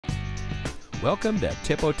Welcome to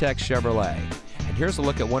Tipotex Chevrolet, and here's a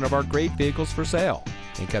look at one of our great vehicles for sale.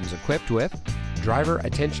 It comes equipped with driver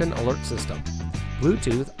attention alert system,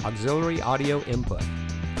 Bluetooth auxiliary audio input,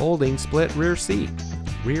 folding split rear seat,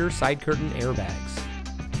 rear side curtain airbags,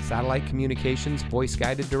 satellite communications voice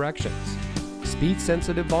guided directions, speed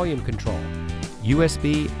sensitive volume control,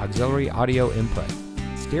 USB auxiliary audio input,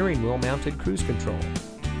 steering wheel mounted cruise control,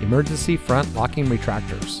 emergency front locking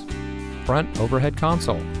retractors, front overhead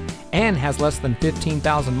console, and has less than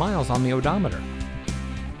 15,000 miles on the odometer.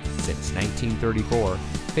 Since 1934,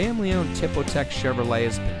 family-owned Tipotex Chevrolet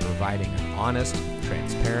has been providing an honest,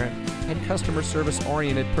 transparent, and customer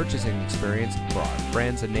service-oriented purchasing experience for our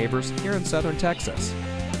friends and neighbors here in Southern Texas.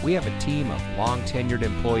 We have a team of long-tenured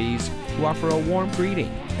employees who offer a warm greeting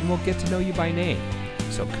and will get to know you by name.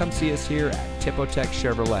 So come see us here at Tipotex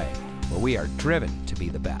Chevrolet, where we are driven to be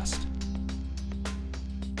the best.